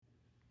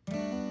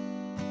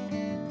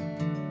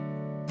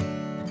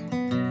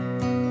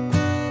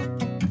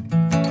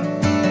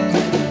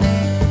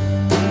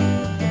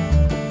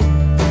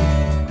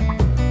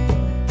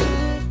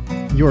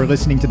You're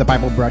listening to the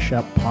Bible Brush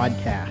Up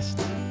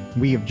podcast.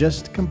 We have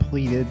just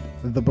completed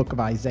the book of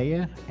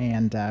Isaiah,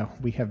 and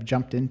we have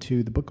jumped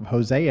into the book of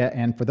Hosea.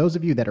 And for those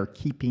of you that are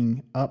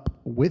keeping up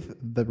with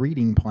the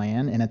reading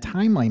plan in a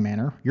timely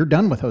manner, you're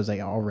done with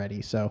Hosea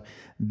already. So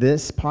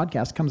this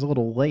podcast comes a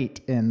little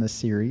late in the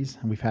series.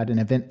 We've had an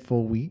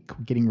eventful week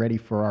getting ready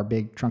for our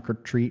big trunk or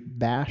treat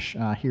bash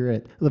here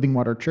at Living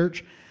Water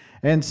Church.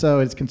 And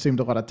so it's consumed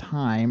a lot of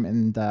time,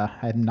 and I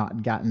had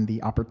not gotten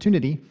the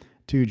opportunity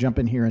to jump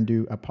in here and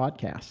do a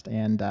podcast.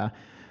 And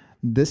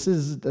this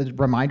is a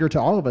reminder to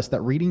all of us that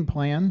reading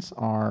plans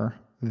are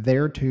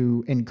there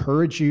to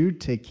encourage you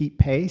to keep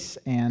pace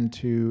and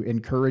to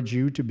encourage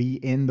you to be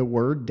in the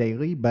Word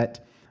daily.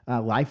 But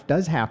life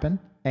does happen.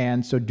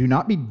 And so do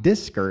not be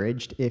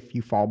discouraged if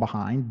you fall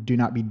behind. Do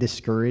not be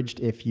discouraged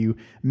if you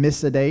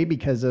miss a day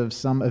because of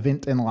some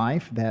event in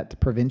life that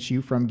prevents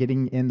you from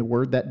getting in the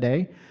Word that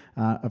day.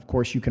 Of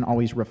course, you can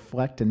always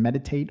reflect and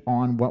meditate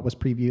on what was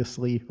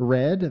previously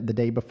read the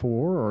day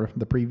before or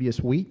the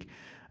previous week.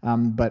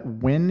 But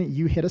when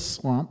you hit a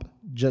slump,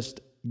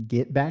 just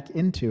get back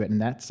into it. And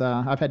that's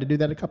I've had to do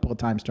that a couple of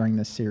times during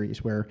this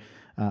series where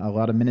a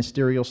lot of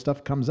ministerial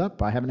stuff comes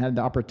up. I haven't had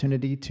the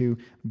opportunity to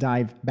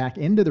dive back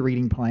into the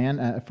reading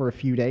plan for a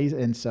few days,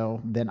 and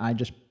so then I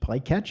just play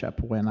catch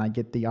up when I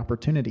get the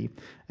opportunity.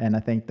 And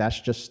I think that's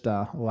just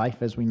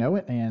life as we know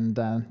it, and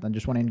I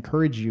just want to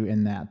encourage you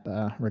in that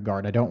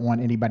regard. I don't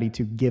want anybody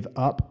to give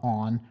up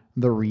on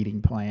the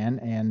reading plan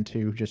and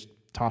to just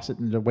toss it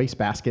in the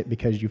wastebasket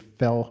because you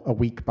fell a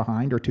week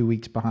behind or 2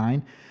 weeks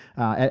behind.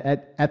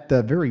 At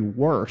the very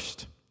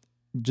worst,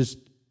 just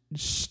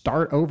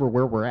start over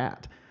where we're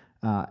at.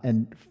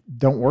 And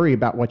don't worry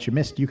about what you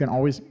missed. You can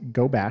always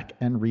go back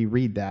and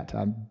reread that.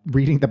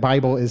 Reading the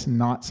Bible is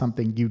not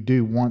something you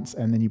do once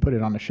and then you put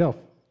it on the shelf.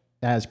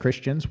 As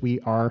Christians, we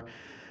are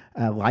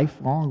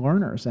lifelong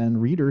learners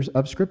and readers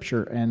of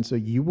Scripture. And so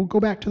you will go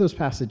back to those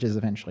passages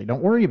eventually.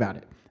 Don't worry about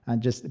it.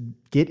 Just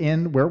get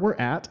in where we're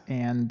at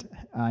and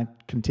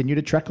continue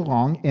to trek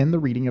along in the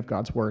reading of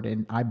God's Word.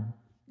 And I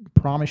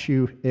promise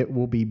you it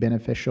will be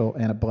beneficial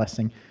and a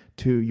blessing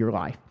to your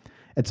life.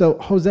 And so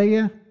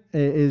Hosea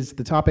is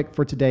the topic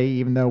for today,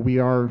 even though we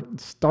are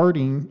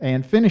starting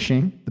and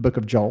finishing the book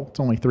of Joel.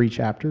 It's only 3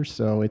 chapters,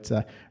 so it's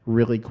a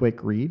really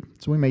quick read.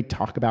 So we may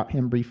talk about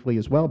him briefly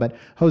as well, but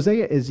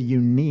Hosea is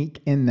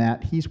unique in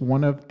that he's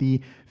one of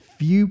the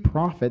few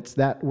prophets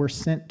that were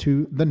sent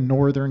to the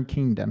northern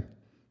kingdom.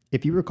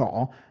 If you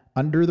recall,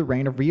 under the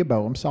reign of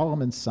Rehoboam,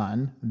 Solomon's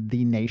son,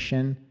 the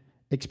nation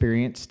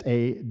experienced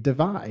a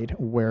divide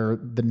where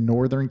the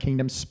northern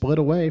kingdom split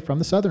away from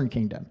the southern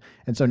kingdom.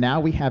 And so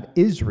now we have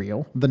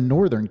Israel, the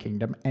northern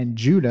kingdom, and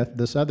Judah,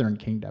 the southern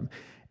kingdom.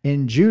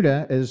 In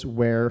Judah is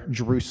where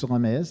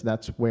Jerusalem is.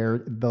 That's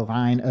where the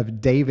line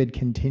of David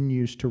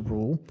continues to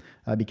rule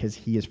because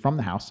he is from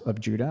the house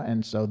of Judah.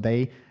 And so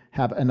they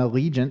have an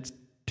allegiance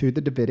to the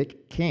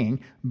Davidic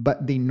king.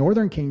 But the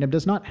northern kingdom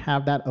does not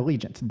have that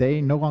allegiance. They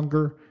no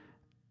longer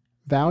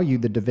value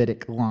the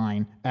Davidic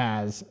line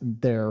as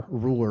their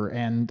ruler,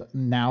 and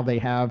now they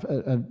have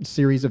a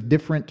series of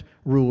different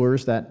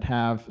rulers that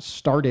have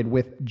started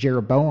with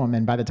Jeroboam,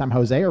 and by the time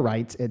Hosea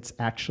writes, it's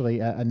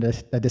actually a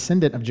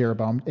descendant of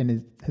Jeroboam,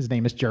 and his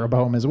name is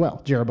Jeroboam as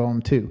well,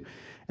 Jeroboam II.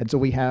 And so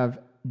we have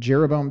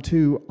Jeroboam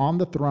II on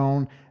the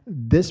throne.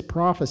 This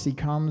prophecy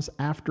comes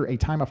after a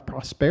time of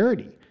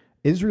prosperity.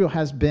 Israel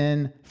has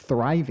been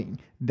thriving.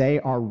 They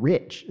are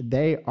rich.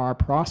 They are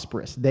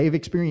prosperous. They've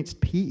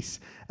experienced peace.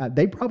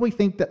 They probably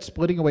think that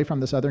splitting away from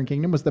the southern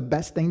kingdom was the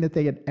best thing that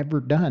they had ever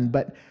done.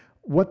 But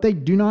what they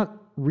do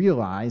not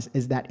realize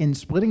is that in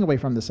splitting away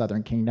from the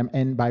southern kingdom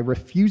and by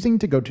refusing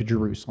to go to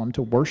Jerusalem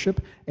to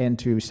worship and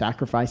to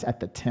sacrifice at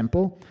the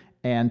temple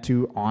and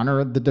to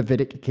honor the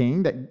Davidic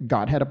king that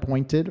God had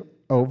appointed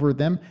over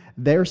them,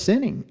 they're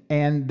sinning.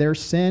 And their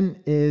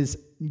sin is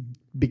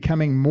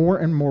becoming more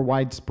and more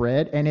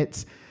widespread, and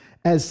it's,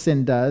 as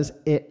sin does,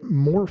 it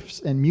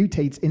morphs and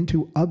mutates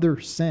into other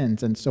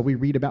sins. And so we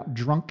read about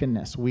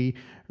drunkenness, we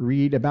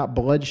read about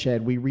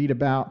bloodshed, we read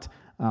about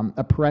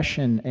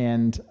oppression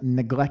and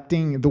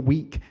neglecting the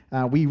weak.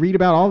 We read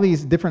about all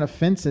these different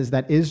offenses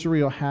that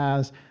Israel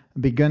has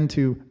begun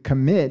to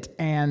commit,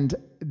 and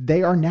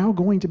they are now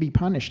going to be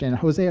punished. And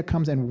Hosea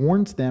comes and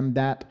warns them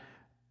that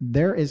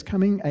there is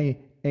coming a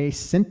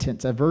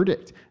sentence, a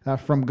verdict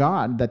from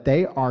God, that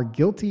they are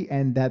guilty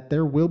and that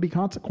there will be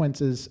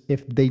consequences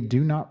if they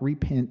do not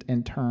repent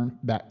and turn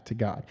back to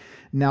God.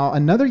 Now,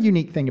 another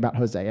unique thing about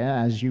Hosea,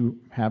 as you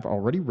have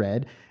already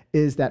read,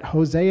 is that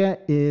Hosea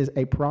is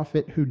a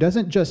prophet who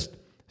doesn't just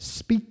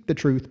speak the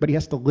truth, but he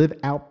has to live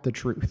out the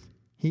truth.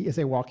 He is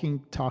a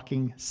walking,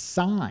 talking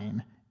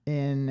sign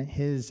in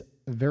his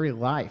very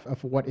life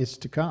of what is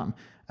to come.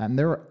 And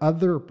there are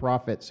other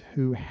prophets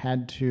who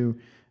had to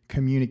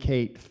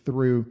communicate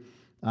through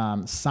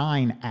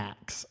sign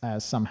acts,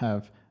 as some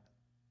have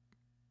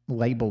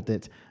labeled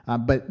it.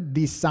 But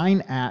these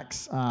sign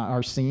acts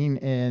are seen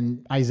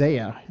in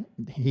Isaiah.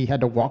 He had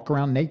to walk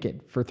around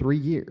naked for 3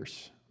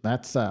 years.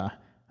 That's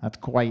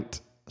quite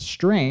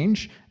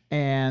strange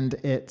And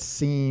it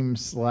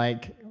seems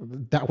like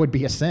that would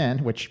be a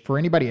sin, which for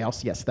anybody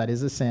else, yes, that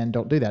is a sin.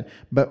 Don't do that.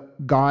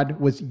 But God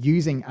was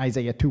using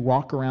Isaiah to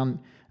walk around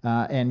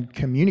and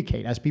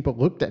communicate. As people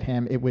looked at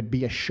him, it would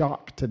be a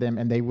shock to them,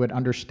 and they would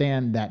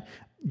understand that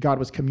God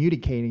was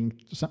communicating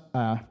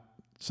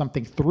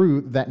something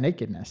through that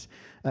nakedness.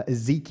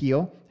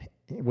 Ezekiel,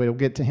 we'll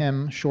get to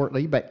him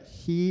shortly, but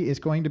he is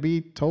going to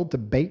be told to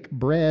bake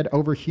bread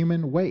over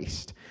human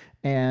waste.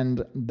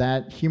 And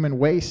that human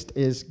waste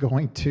is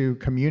going to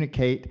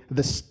communicate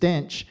the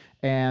stench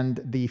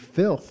and the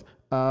filth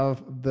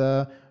of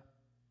the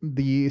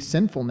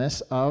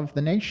sinfulness of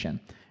the nation.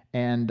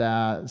 And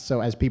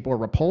so as people are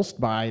repulsed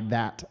by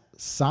that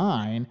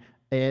sign,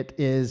 it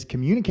is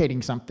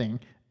communicating something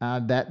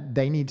that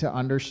they need to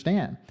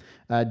understand.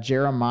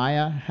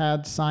 Jeremiah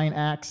had sign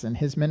acts in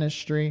his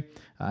ministry.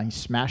 He's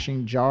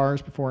smashing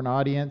jars before an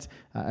audience.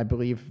 I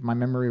believe my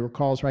memory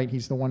recalls right.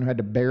 He's the one who had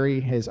to bury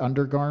his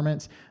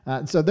undergarments.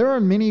 So there are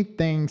many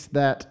things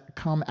that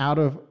come out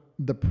of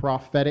the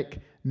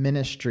prophetic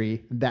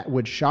ministry that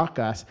would shock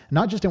us,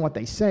 not just in what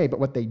they say, but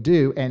what they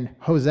do. And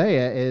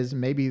Hosea is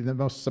maybe the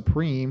most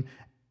supreme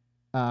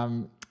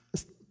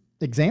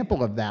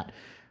example of that.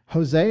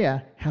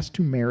 Hosea has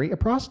to marry a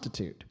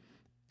prostitute.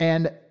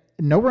 And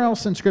nowhere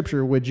else in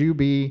Scripture would you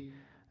be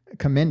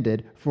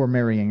commended for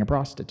marrying a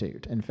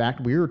prostitute. In fact,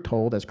 we are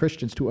told as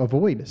Christians to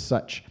avoid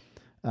such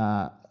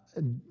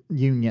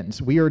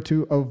unions. We are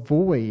to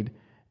avoid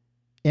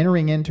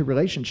entering into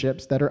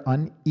relationships that are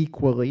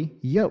unequally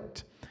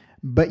yoked.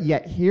 But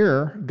yet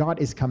here, God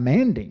is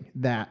commanding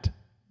that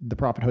the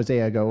prophet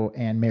Hosea go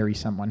and marry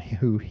someone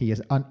who he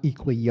is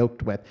unequally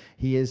yoked with.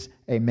 He is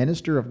a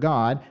minister of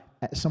God,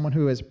 someone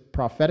who is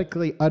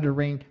prophetically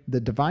uttering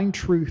the divine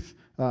truth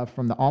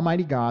from the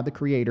Almighty God, the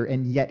Creator,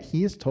 and yet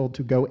he is told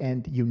to go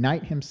and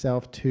unite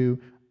himself to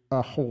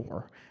a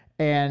whore.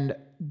 And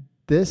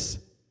this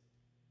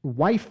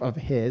wife of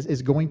his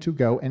is going to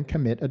go and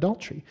commit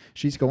adultery.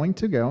 She's going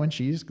to go and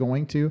she's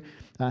going to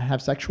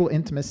have sexual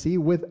intimacy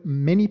with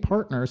many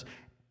partners.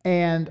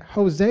 And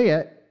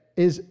Hosea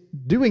is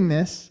doing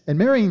this and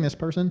marrying this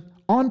person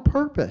on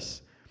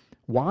purpose.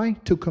 Why?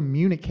 To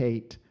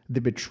communicate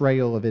the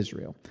betrayal of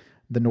Israel.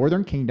 The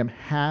northern kingdom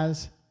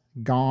has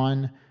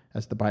gone,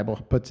 as the Bible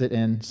puts it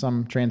in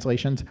some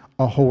translations,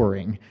 a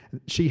whoring.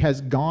 She has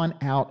gone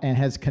out and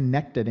has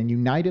connected and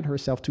united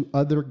herself to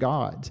other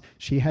gods.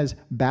 She has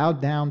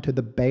bowed down to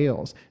the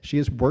Baals. She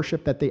has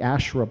worshipped at the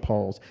Asherah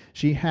poles.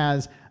 She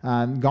has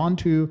gone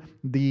to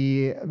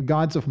the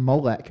gods of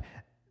Molech.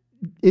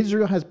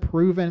 Israel has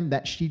proven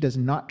that she does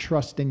not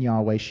trust in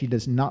Yahweh. She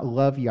does not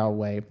love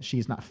Yahweh. She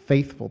is not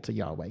faithful to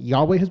Yahweh.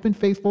 Yahweh has been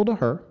faithful to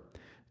her,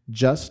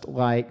 just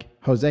like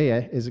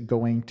Hosea is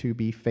going to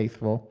be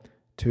faithful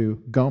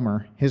to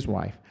Gomer, his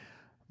wife.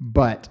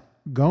 But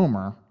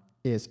Gomer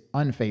is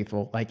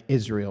unfaithful like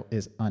Israel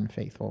is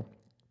unfaithful.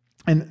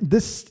 And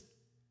this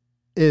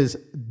is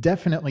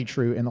definitely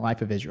true in the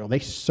life of Israel. They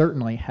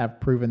certainly have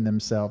proven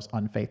themselves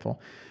unfaithful.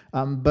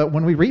 But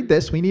when we read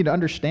this, we need to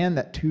understand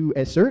that to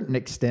a certain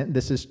extent,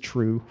 this is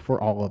true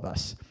for all of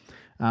us.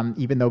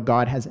 Even though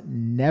God has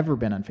never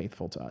been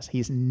unfaithful to us,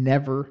 he's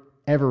never,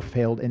 ever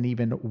failed in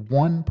even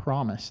one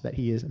promise that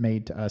he has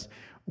made to us.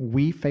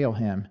 We fail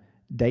him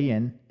day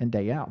in and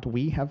day out.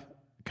 We have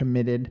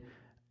committed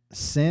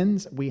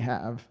sins. We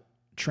have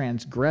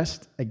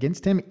transgressed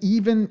against him,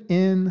 even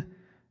in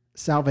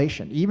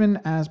salvation. Even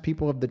as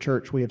people of the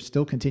church, we have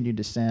still continued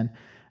to sin.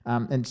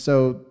 And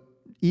so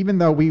even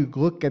though we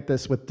look at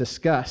this with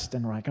disgust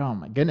and we're like, oh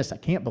my goodness, I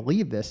can't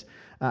believe this,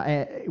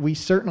 we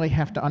certainly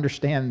have to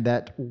understand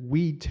that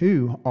we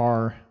too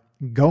are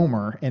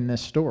Gomer in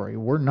this story.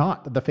 We're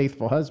not the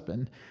faithful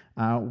husband.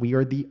 We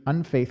are the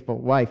unfaithful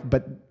wife.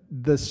 But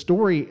the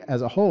story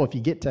as a whole, if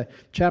you get to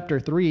chapter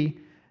 3,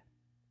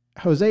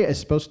 Hosea is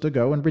supposed to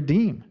go and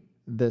redeem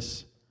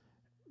this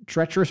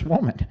treacherous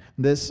woman,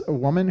 this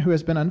woman who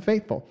has been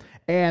unfaithful.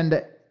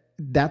 And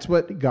that's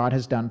what God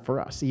has done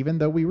for us. Even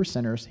though we were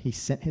sinners, he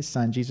sent his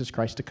son, Jesus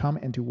Christ, to come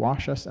and to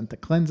wash us and to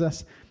cleanse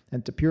us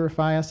and to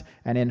purify us.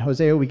 And in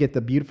Hosea, we get the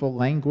beautiful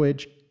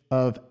language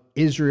of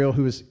Israel,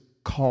 who is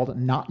called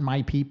not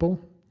my people.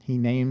 He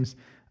names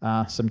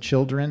some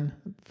children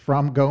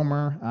from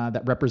Gomer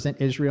that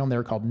represent Israel, and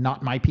they're called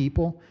not my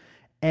people.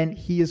 And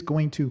he is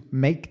going to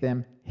make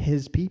them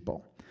his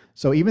people.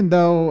 So even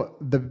though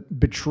the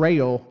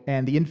betrayal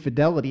and the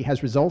infidelity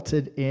has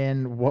resulted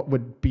in what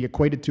would be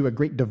equated to a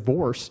great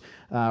divorce,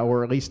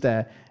 or at least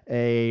a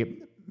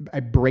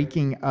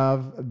breaking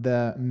of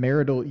the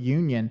marital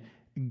union,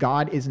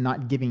 God is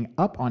not giving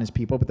up on his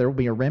people, but there will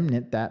be a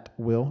remnant that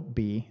will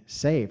be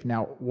saved.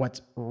 Now,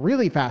 what's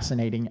really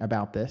fascinating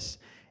about this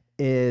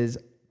is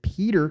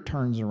Peter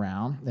turns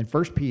around in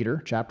 1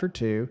 Peter chapter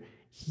 2.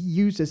 He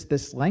uses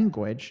this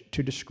language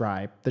to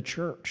describe the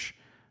church.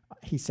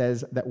 He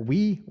says that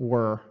we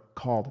were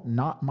called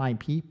not my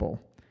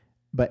people,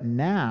 but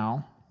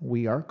now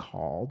we are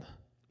called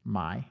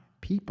my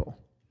people.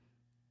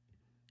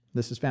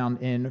 This is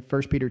found in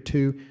 1 Peter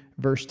 2,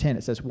 verse 10.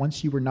 It says,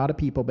 once you were not a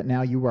people, but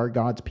now you are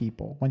God's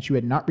people. Once you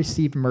had not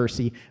received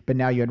mercy, but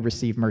now you had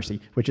received mercy,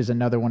 which is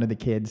another one of the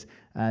kids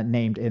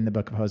named in the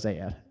book of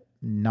Hosea.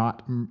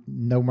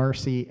 No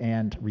mercy,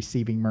 and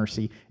receiving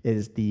mercy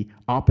is the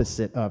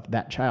opposite of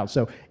that child.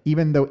 So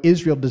even though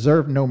Israel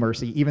deserved no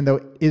mercy, even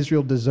though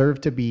Israel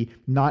deserved to be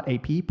not a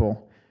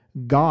people,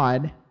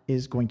 God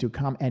is going to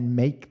come and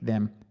make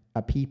them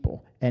a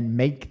people and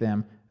make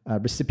them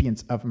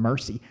recipients of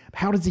mercy.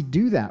 How does he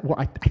do that? Well,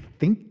 I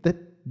think that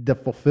the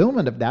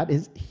fulfillment of that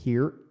is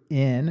here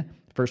in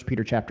 1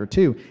 Peter chapter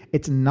 2.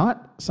 It's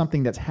not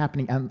something that's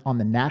happening on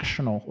the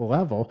national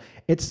level.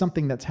 It's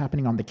something that's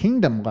happening on the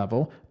kingdom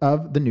level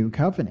of the new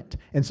covenant.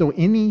 And so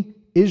any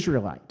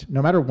Israelite,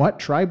 no matter what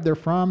tribe they're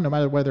from, no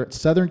matter whether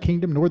it's southern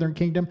kingdom, northern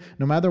kingdom,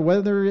 no matter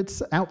whether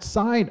it's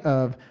outside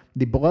of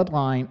the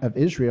bloodline of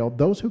Israel,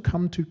 those who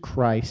come to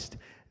Christ,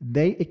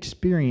 they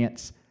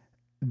experience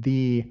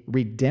the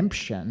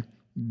redemption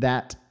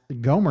that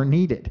Gomer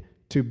needed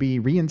to be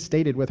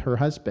reinstated with her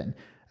husband.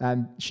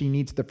 She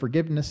needs the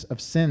forgiveness of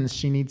sins.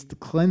 She needs the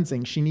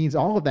cleansing. She needs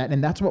all of that.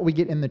 And that's what we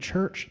get in the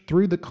church.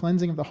 Through the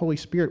cleansing of the Holy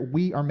Spirit,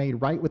 we are made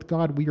right with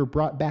God. We are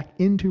brought back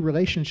into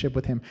relationship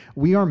with him.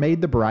 We are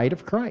made the bride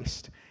of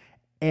Christ.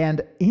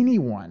 And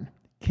anyone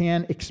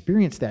can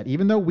experience that.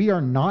 Even though we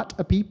are not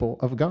a people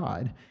of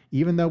God,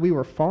 even though we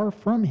were far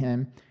from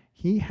him,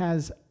 he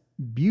has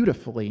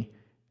beautifully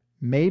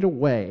made a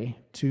way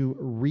to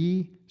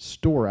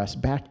restore us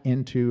back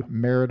into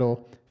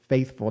marital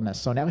faithfulness.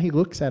 So now he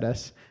looks at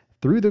us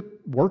through the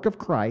work of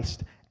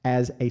Christ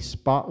as a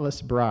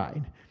spotless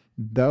bride.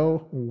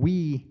 Though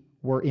we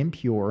were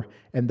impure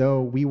and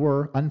though we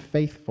were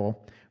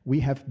unfaithful, we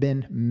have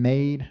been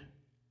made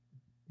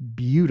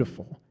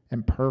beautiful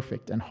and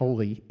perfect and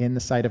holy in the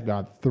sight of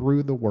God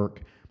through the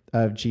work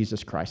of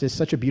Jesus Christ. It's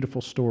such a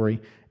beautiful story,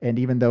 and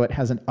even though it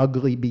has an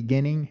ugly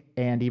beginning,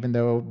 and even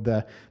though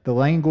the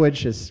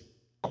language is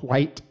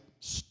quite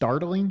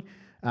startling,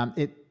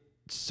 it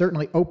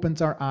certainly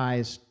opens our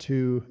eyes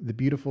to the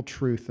beautiful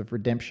truth of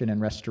redemption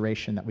and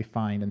restoration that we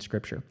find in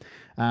Scripture.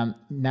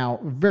 Now,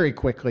 very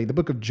quickly, the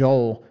book of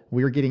Joel,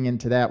 we're getting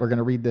into that. We're going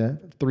to read the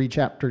 3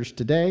 chapters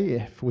today,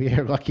 if we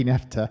are lucky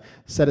enough to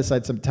set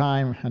aside some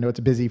time. I know it's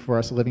busy for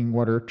us Living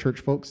Water church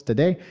folks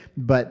today,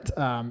 but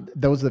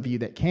those of you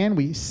that can,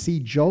 we see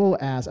Joel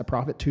as a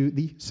prophet to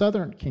the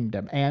southern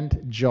kingdom,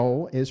 and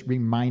Joel is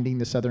reminding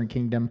the southern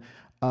kingdom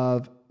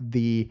of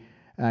the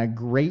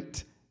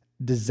great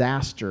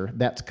disaster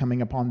that's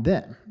coming upon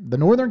them. The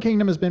northern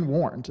kingdom has been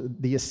warned.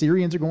 The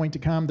Assyrians are going to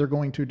come. They're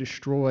going to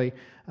destroy.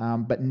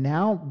 But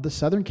now the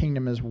southern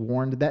kingdom is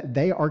warned that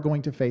they are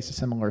going to face a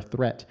similar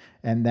threat.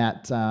 And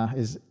that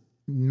is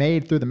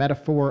made through the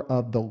metaphor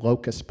of the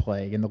locust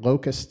plague. And the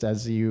locust,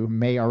 as you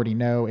may already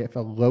know, if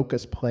a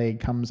locust plague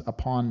comes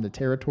upon the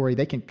territory,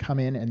 they can come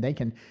in and they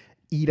can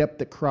eat up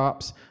the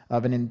crops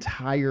of an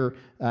entire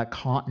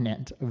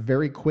continent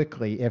very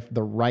quickly if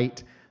the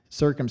right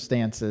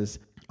circumstances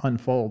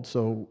unfold.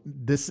 So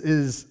this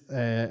is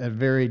a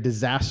very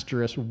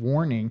disastrous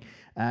warning,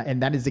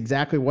 and that is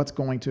exactly what's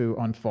going to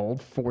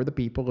unfold for the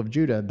people of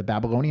Judah. The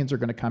Babylonians are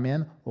going to come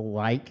in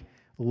like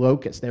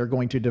locusts. They are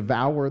going to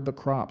devour the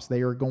crops.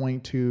 They are going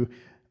to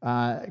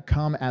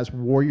come as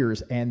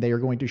warriors, and they are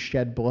going to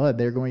shed blood.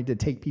 They're going to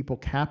take people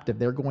captive.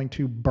 They're going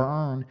to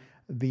burn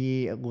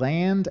the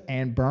land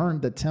and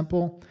burn the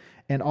temple.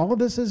 And all of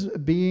this is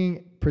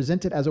being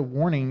presented as a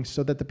warning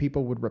so that the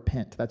people would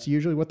repent. That's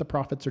usually what the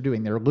prophets are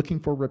doing. They're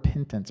looking for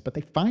repentance, but they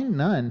find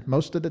none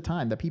most of the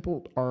time. The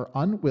people are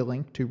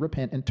unwilling to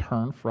repent and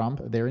turn from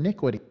their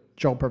iniquity.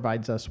 Joel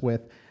provides us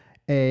with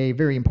a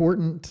very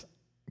important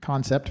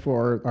concept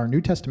for our New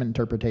Testament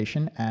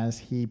interpretation as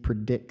he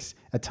predicts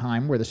a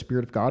time where the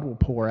Spirit of God will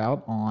pour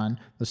out on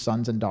the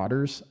sons and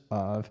daughters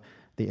of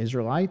the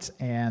Israelites,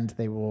 and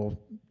they will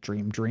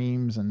dream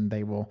dreams, and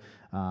they will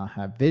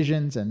have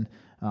visions, and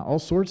all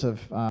sorts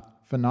of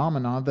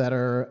phenomena that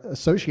are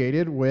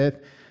associated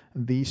with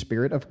the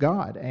Spirit of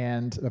God.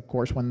 And of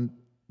course, when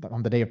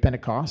on the day of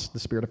Pentecost, the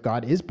Spirit of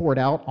God is poured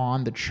out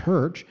on the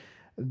church,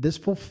 this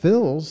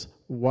fulfills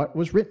what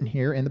was written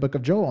here in the book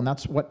of Joel. And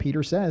that's what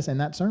Peter says in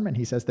that sermon.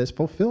 He says this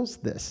fulfills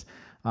this.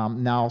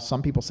 Now,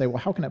 some people say,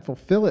 well, how can it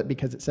fulfill it?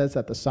 Because it says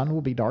that the sun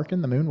will be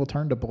darkened, the moon will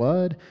turn to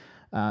blood,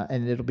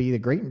 and it'll be the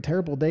great and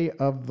terrible day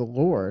of the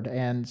Lord.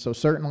 And so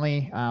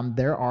certainly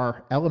there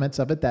are elements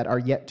of it that are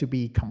yet to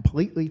be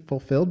completely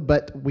fulfilled,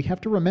 but we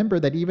have to remember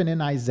that even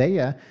in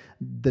Isaiah,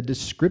 the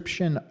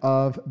description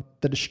of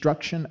the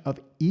destruction of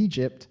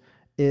Egypt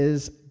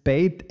is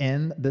bathed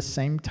in the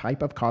same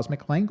type of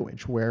cosmic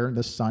language where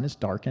the sun is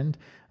darkened.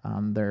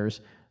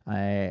 There's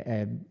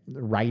a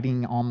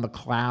writing on the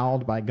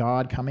cloud by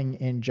God coming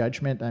in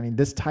judgment. I mean,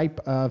 this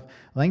type of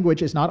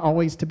language is not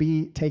always to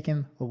be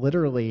taken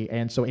literally.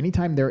 And so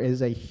anytime there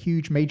is a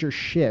huge major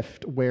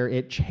shift where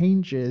it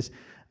changes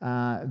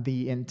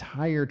the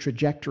entire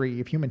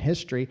trajectory of human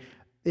history,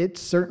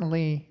 It's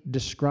certainly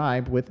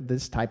described with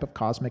this type of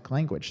cosmic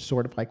language,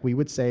 sort of like we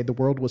would say the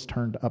world was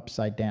turned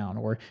upside down,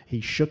 or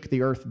he shook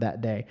the earth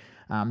that day.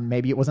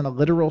 Maybe it wasn't a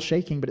literal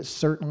shaking, but it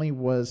certainly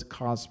was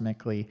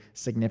cosmically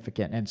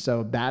significant. And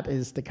so that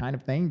is the kind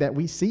of thing that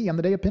we see on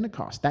the day of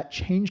Pentecost. That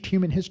changed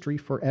human history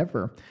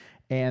forever.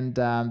 And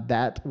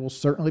that will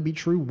certainly be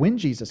true when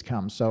Jesus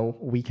comes. So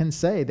we can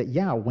say that,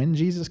 yeah, when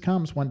Jesus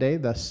comes one day,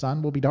 the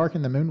sun will be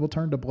darkened, the moon will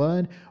turn to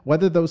blood.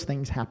 Whether those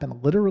things happen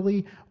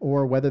literally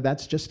or whether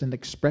that's just an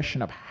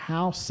expression of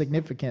how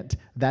significant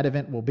that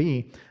event will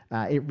be,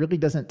 it really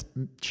doesn't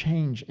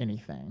change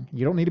anything.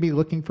 You don't need to be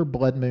looking for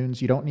blood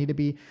moons. You don't need to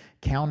be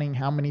counting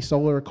how many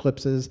solar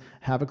eclipses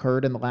have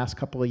occurred in the last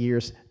couple of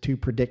years to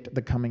predict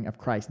the coming of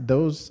Christ.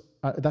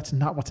 That's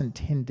not what's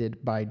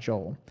intended by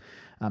Joel.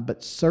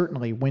 But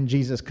certainly when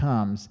Jesus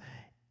comes,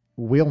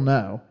 we'll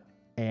know,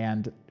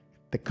 and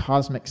the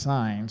cosmic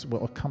signs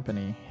will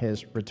accompany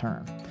his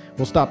return.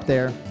 We'll stop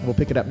there. We'll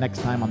pick it up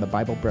next time on the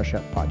Bible Brush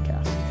Up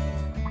podcast.